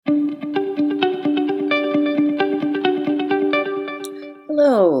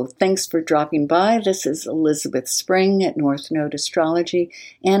Thanks for dropping by. This is Elizabeth Spring at North Node Astrology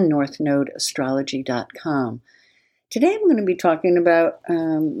and northnodeastrology.com. Today I'm going to be talking about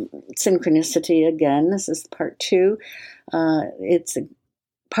synchronicity again. This is part 2. It's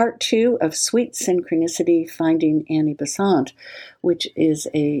part 2 of Sweet Synchronicity, Finding Annie Besant, which is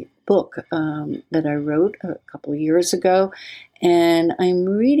a book that I wrote a couple of years ago. And I'm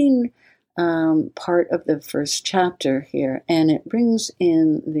reading part of the first chapter here, and it brings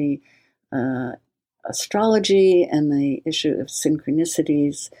in the astrology and the issue of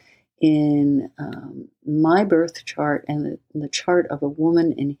synchronicities in my birth chart and the chart of a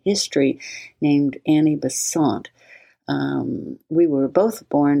woman in history named Annie Besant. We were both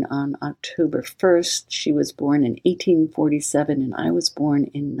born on October 1st. She was born in 1847 and I was born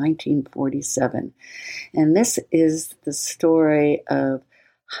in 1947. And this is the story of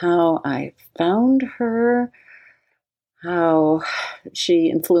how I found her, how she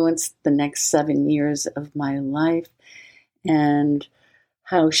influenced the next 7 years of my life, and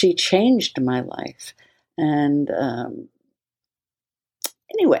how she changed my life. And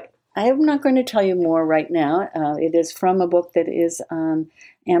anyway, I'm not going to tell you more right now. It is from a book that is on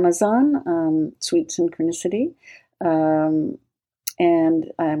Amazon, Sweet Synchronicity.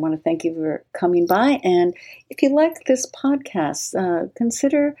 And I want to thank you for coming by. And if you like this podcast,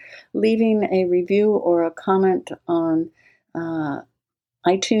 consider leaving a review or a comment on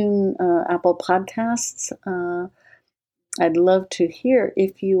iTunes, Apple Podcasts. I'd love to hear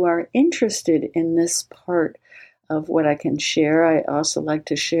if you are interested in this part of what I can share. I also like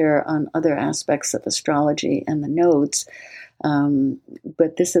to share on other aspects of astrology and the nodes.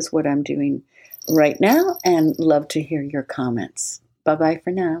 But this is what I'm doing right now, and love to hear your comments. Bye-bye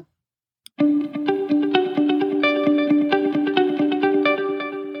for now.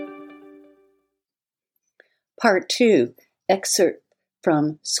 Part 2, excerpt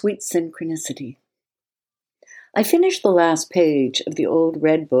from Sweet Synchronicity. I finished the last page of the old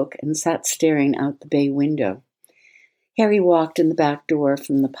red book and sat staring out the bay window. Harry walked in the back door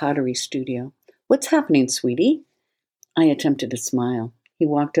from the pottery studio. "What's happening, sweetie?" I attempted a smile. He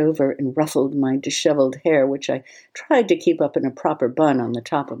walked over and ruffled my disheveled hair, which I tried to keep up in a proper bun on the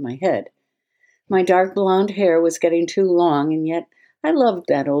top of my head. My dark blonde hair was getting too long, and yet I loved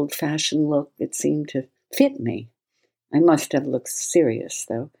that old-fashioned look. It seemed to fit me. I must have looked serious,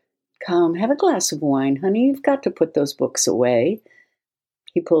 though. "Come, have a glass of wine, honey. You've got to put those books away."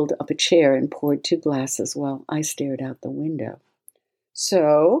 He pulled up a chair and poured 2 glasses while I stared out the window.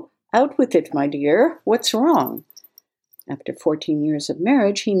 "So, out with it, my dear. What's wrong?" After 14 years of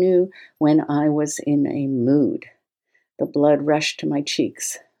marriage, he knew when I was in a mood. The blood rushed to my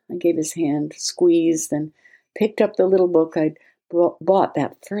cheeks. I gave his hand a squeeze, then picked up the little book I'd bought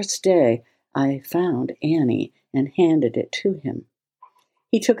that first day I found Annie and handed it to him.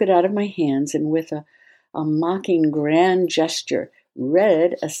 He took it out of my hands and with a mocking grand gesture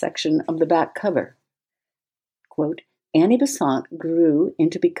read a section of the back cover. Quote, "Annie Besant grew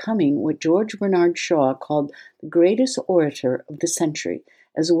into becoming what George Bernard Shaw called the greatest orator of the century,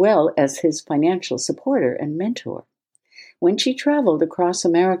 as well as his financial supporter and mentor. When she traveled across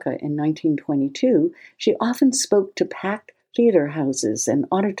America in 1922, she often spoke to packed theater houses and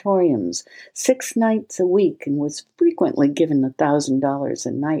auditoriums 6 nights a week and was frequently given $1,000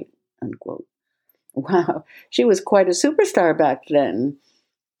 a night." Unquote. Wow, she was quite a superstar back then.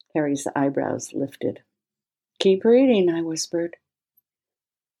 Harry's eyebrows lifted. "Keep reading," I whispered.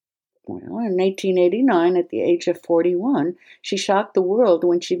 Well, in 1889, at the age of 41, she shocked the world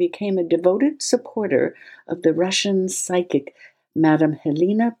when she became a devoted supporter of the Russian psychic Madame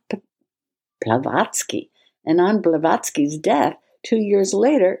Helena Blavatsky. And on Blavatsky's death, 2 years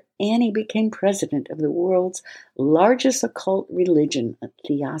later, Annie became president of the world's largest occult religion,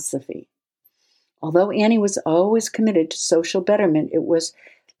 Theosophy. Although Annie was always committed to social betterment, it was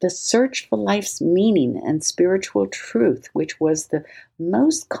the search for life's meaning and spiritual truth which was the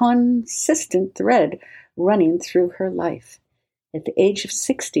most consistent thread running through her life. At the age of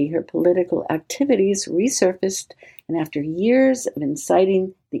 60, her political activities resurfaced, and after years of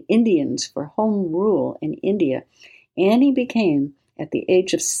inciting the Indians for home rule in India, Annie became, at the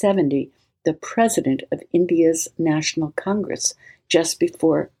age of 70, the president of India's National Congress, just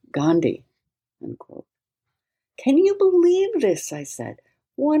before Gandhi. Unquote. "Can you believe this?" I said.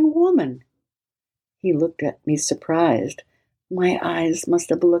 "One woman." He looked at me surprised. My eyes must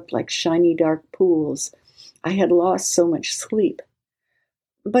have looked like shiny dark pools. I had lost so much sleep.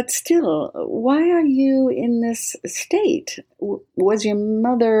 "But still, why are you in this state? Was your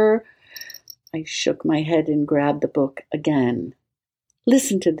mother—" I shook my head and grabbed the book again.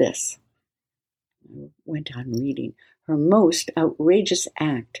 "Listen to this." I went on reading. "Her most outrageous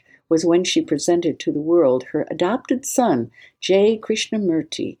act was when she presented to the world her adopted son, J.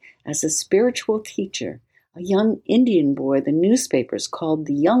 Krishnamurti, as a spiritual teacher, a young Indian boy the newspapers called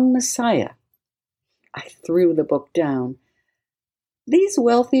the Young Messiah. I threw the book down. These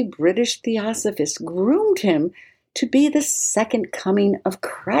wealthy British theosophists groomed him to be the second coming of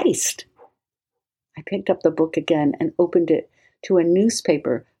Christ. I picked up the book again and opened it to a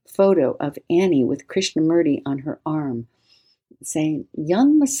newspaper photo of Annie with Krishnamurti on her arm, saying,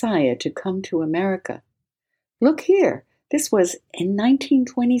 "Young Messiah to come to America." Look here, this was in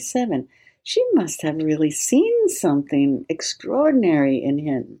 1927. She must have really seen something extraordinary in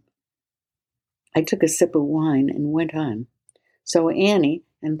him. I took a sip of wine and went on. So Annie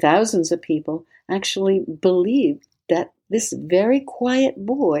and thousands of people actually believed that this very quiet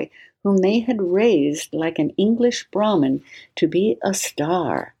boy, whom they had raised like an English Brahmin to be a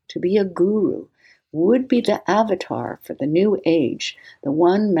star, to be a guru, would be the avatar for the new age, the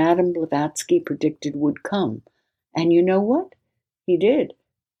one Madame Blavatsky predicted would come. And you know what? He did.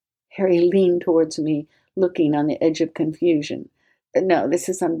 Harry leaned towards me, looking on the edge of confusion. No, this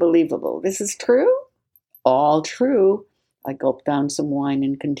is unbelievable. This is true? All true. I gulped down some wine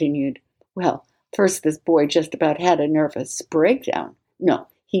and continued. Well, first this boy just about had a nervous breakdown. No,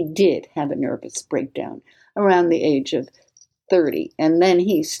 he did have a nervous breakdown around the age of 30, and then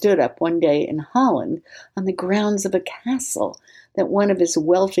he stood up one day in Holland on the grounds of a castle that one of his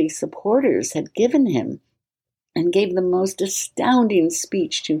wealthy supporters had given him, and gave the most astounding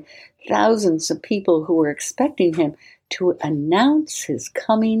speech to thousands of people who were expecting him to announce his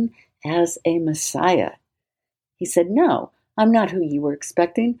coming as a Messiah. He said, "No, I'm not who you were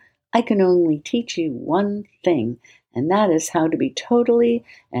expecting. I can only teach you one thing, and that is how to be totally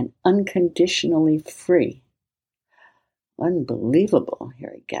and unconditionally free." Unbelievable,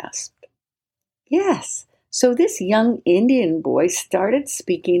 Harry gasped. Yes, so this young Indian boy started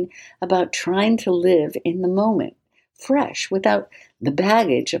speaking about trying to live in the moment, fresh, without the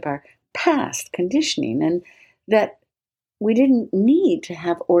baggage of our past conditioning, and that we didn't need to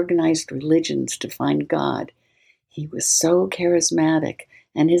have organized religions to find God. He was so charismatic,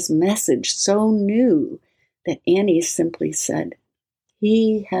 and his message so new, that Annie simply said,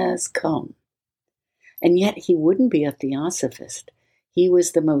 "He has come." And yet he wouldn't be a theosophist. He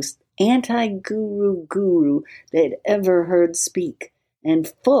was the most anti-guru guru they'd ever heard speak, and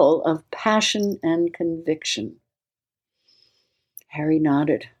full of passion and conviction. Harry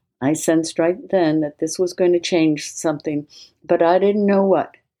nodded. I sensed right then that this was going to change something, but I didn't know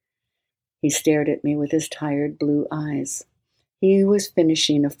what. He stared at me with his tired blue eyes. He was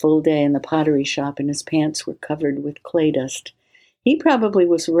finishing a full day in the pottery shop, and his pants were covered with clay dust. He probably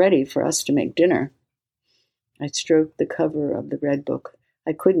was ready for us to make dinner. I stroked the cover of the red book.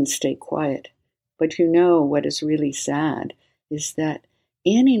 I couldn't stay quiet. But you know what is really sad is that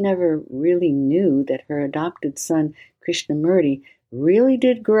Annie never really knew that her adopted son, Krishnamurti, really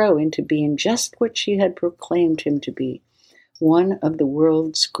did grow into being just what she had proclaimed him to be, one of the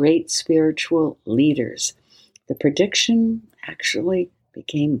world's great spiritual leaders. The prediction actually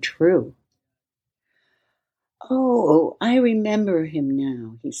became true. "Oh, I remember him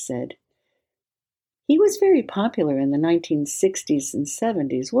now," he said. "He was very popular in the 1960s and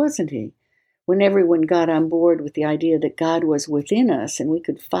 70s, wasn't he? When everyone got on board with the idea that God was within us and we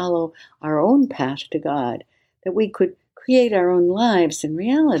could follow our own path to God, that we could create our own lives in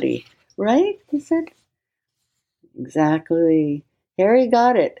reality, right?" he said. Exactly. Harry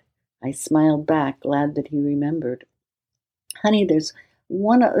got it. I smiled back, glad that he remembered. "Honey, there's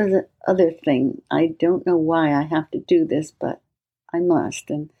one other thing. I don't know why I have to do this, but I must,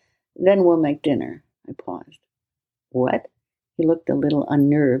 and then we'll make dinner." I paused. "What?" He looked a little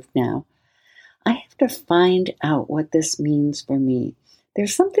unnerved now. "I have to find out what this means for me.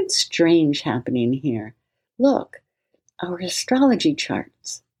 There's something strange happening here. Look, our astrology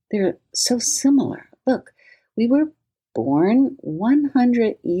charts. They're so similar. Look, we were born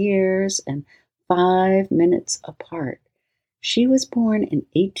 100 years and 5 minutes apart. She was born in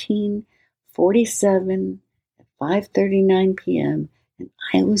 1847 at 5:39 p.m., and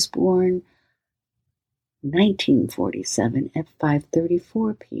I was born 1947 at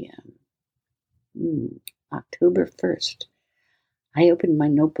 5:34 p.m. October 1st. I opened my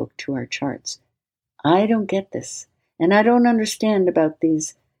notebook to our charts. I don't get this, and I don't understand about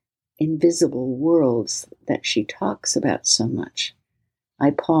these invisible worlds that she talks about so much. I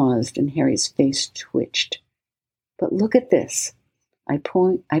paused, and Harry's face twitched. "But look at this." I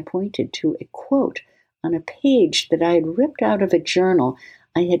pointed to a quote on a page that I had ripped out of a journal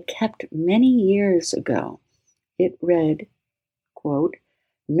I had kept many years ago. It read, quote,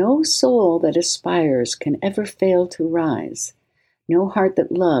 "No soul that aspires can ever fail to rise. No heart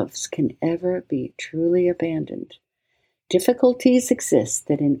that loves can ever be truly abandoned. Difficulties exist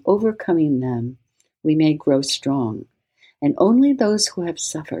that in overcoming them we may grow strong, and only those who have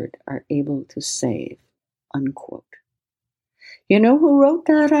suffered are able to save." Unquote. You know who wrote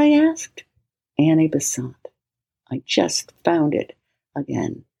that, I asked? Annie Besant. I just found it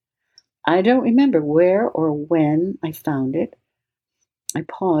again. I don't remember where or when I found it. I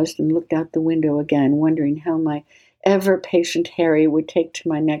paused and looked out the window again, wondering how my ever-patient Harry would take to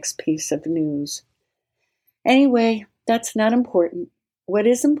my next piece of news. Anyway, that's not important. What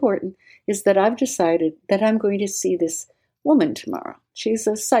is important is that I've decided that I'm going to see this woman tomorrow. She's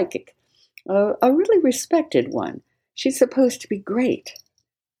a psychic, a really respected one. She's supposed to be great.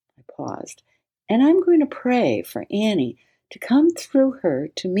 I paused. And I'm going to pray for Annie to come through her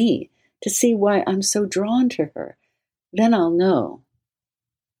to me to see why I'm so drawn to her. Then I'll know.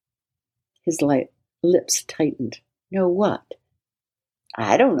 His lips tightened. Know what?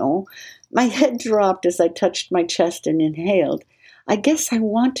 I don't know. My head dropped as I touched my chest and inhaled. I guess I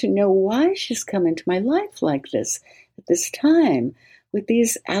want to know why she's come into my life like this, at this time, with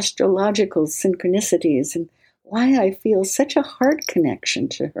these astrological synchronicities, and why I feel such a heart connection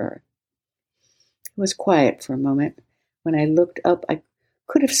to her. It was quiet for a moment. When I looked up, I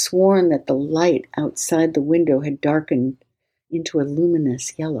could have sworn that the light outside the window had darkened into a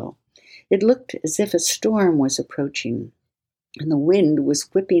luminous yellow. It looked as if a storm was approaching, and the wind was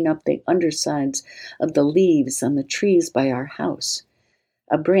whipping up the undersides of the leaves on the trees by our house.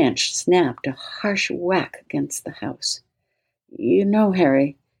 A branch snapped a harsh whack against the house. You know,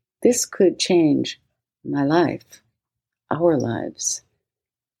 Harry, this could change my life, our lives.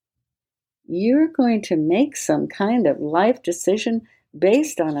 You're going to make some kind of life decision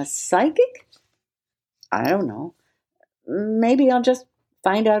based on a psychic? I don't know. Maybe I'll just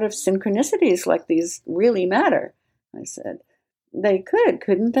find out if synchronicities like these really matter, I said. They could,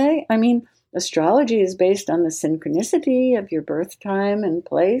 couldn't they? I mean, astrology is based on the synchronicity of your birth time and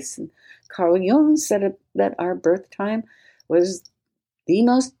place. And Carl Jung said that our birth time was the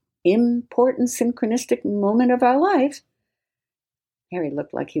most important synchronistic moment of our life. Harry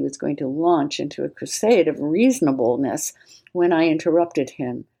looked like he was going to launch into a crusade of reasonableness when I interrupted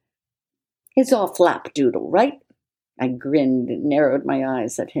him. It's all flapdoodle, right? I grinned and narrowed my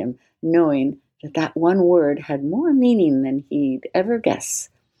eyes at him, knowing that one word had more meaning than he'd ever guess.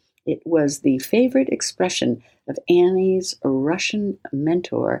 It was the favorite expression of Annie's Russian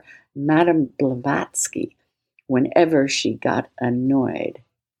mentor, Madame Blavatsky, whenever she got annoyed.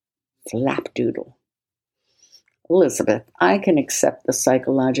 Flapdoodle. Elizabeth, I can accept the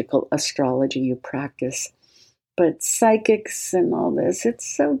psychological astrology you practice, but psychics and all this, it's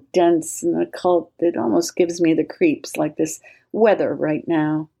so dense and occult, it almost gives me the creeps, like this weather right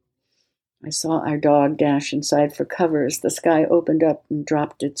now. I saw our dog dash inside for cover as the sky opened up and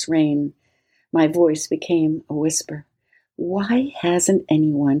dropped its rain. My voice became a whisper. Why hasn't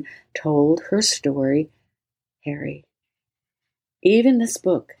anyone told her story, Harry? Even this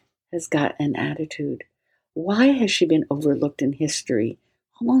book has got an attitude. Why has she been overlooked in history,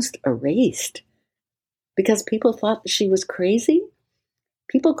 almost erased? Because people thought that she was crazy?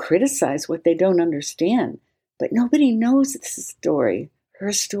 People criticize what they don't understand, but nobody knows this story,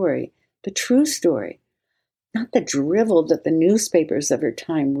 her story, the true story. Not the drivel that the newspapers of her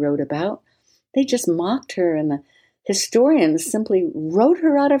time wrote about. They just mocked her, and the historians simply wrote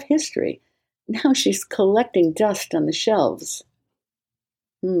her out of history. Now she's collecting dust on the shelves.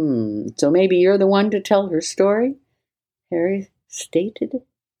 So maybe you're the one to tell her story? Harry stated.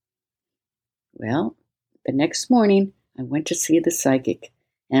 Well, the next morning I went to see the psychic,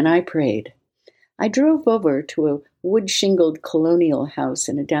 and I prayed. I drove over to a wood-shingled colonial house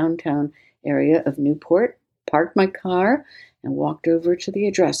in a downtown area of Newport, parked my car, and walked over to the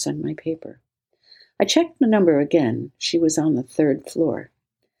address on my paper. I checked the number again. She was on the 3rd floor.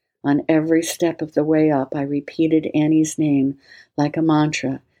 On every step of the way up, I repeated Annie's name like a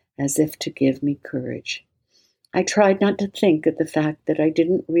mantra, as if to give me courage. I tried not to think of the fact that I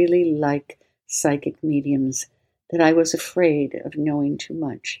didn't really like psychic mediums, that I was afraid of knowing too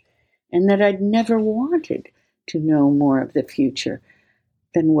much, and that I'd never wanted to know more of the future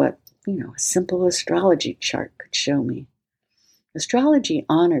than what, a simple astrology chart could show me. Astrology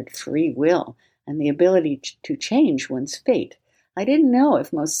honored free will and the ability to change one's fate. I didn't know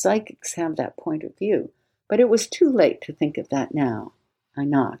if most psychics have that point of view, but it was too late to think of that now. I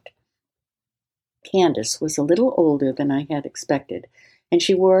knocked. Candace was a little older than I had expected, and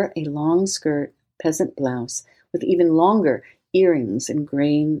she wore a long skirt peasant blouse with even longer earrings and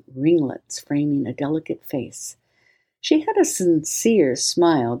graying ringlets framing a delicate face. She had a sincere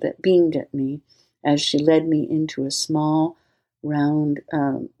smile that beamed at me as she led me into a small,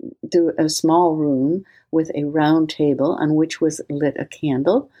 to a small room with a round table on which was lit a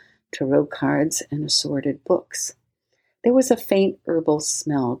candle, tarot cards, and assorted books. There was a faint herbal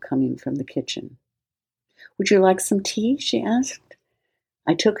smell coming from the kitchen. "Would you like some tea?" she asked.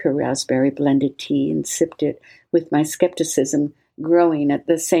 I took her raspberry blended tea and sipped it, with my skepticism growing at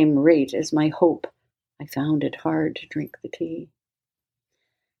the same rate as my hope. I found it hard to drink the tea.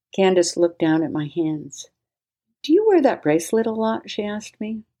 Candace looked down at my hands. "Do you wear that bracelet a lot?" she asked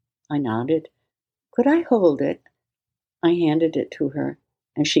me. I nodded. "Could I hold it?" I handed it to her,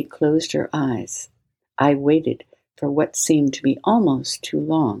 and she closed her eyes. I waited for what seemed to be almost too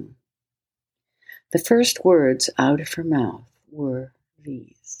long. The first words out of her mouth were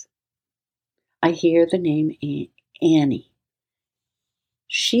these. "I hear the name Annie.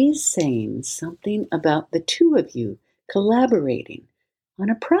 She's saying something about the two of you collaborating on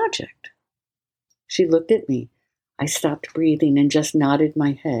a project." She looked at me. I stopped breathing and just nodded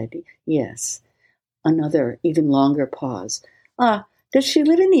my head. Yes. Another, even longer pause. Does she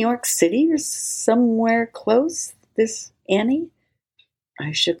live in New York City or somewhere close, this Annie?"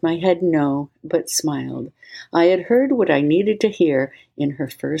 I shook my head no, but smiled. I had heard what I needed to hear in her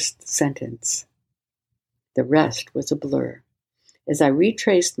first sentence. The rest was a blur. As I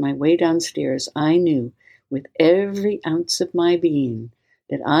retraced my way downstairs, I knew, with every ounce of my being,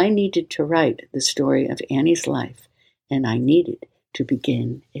 that I needed to write the story of Annie's life, and I needed to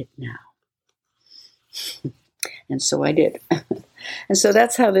begin it now. And so I did. And so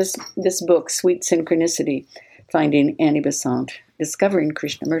that's how this book, Sweet Synchronicity, Finding Annie Besant, Discovering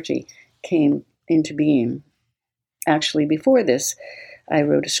Krishnamurti, came into being. Actually, before this, I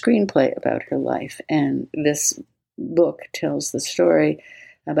wrote a screenplay about her life, and this book tells the story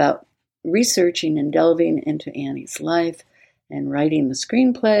about researching and delving into Annie's life and writing the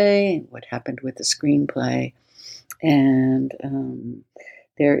screenplay, what happened with the screenplay. And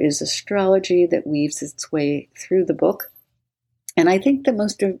there is astrology that weaves its way through the book. And I think that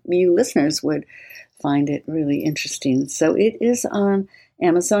most of you listeners would find it really interesting. So it is on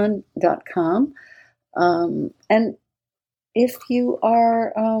Amazon.com. And if you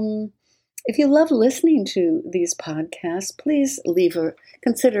love listening to these podcasts, please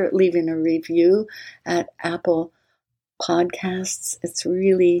consider leaving a review at Apple Podcasts. It's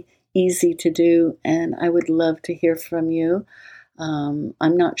really easy to do, and I would love to hear from you. I'm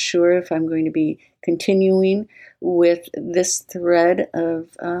not sure if I'm going to be continuing with this thread of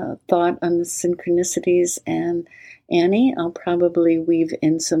thought on the synchronicities and Annie. I'll probably weave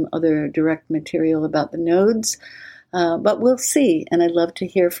in some other direct material about the nodes, but we'll see. And I'd love to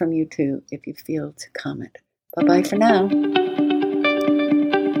hear from you too if you feel to comment. Bye-bye for now.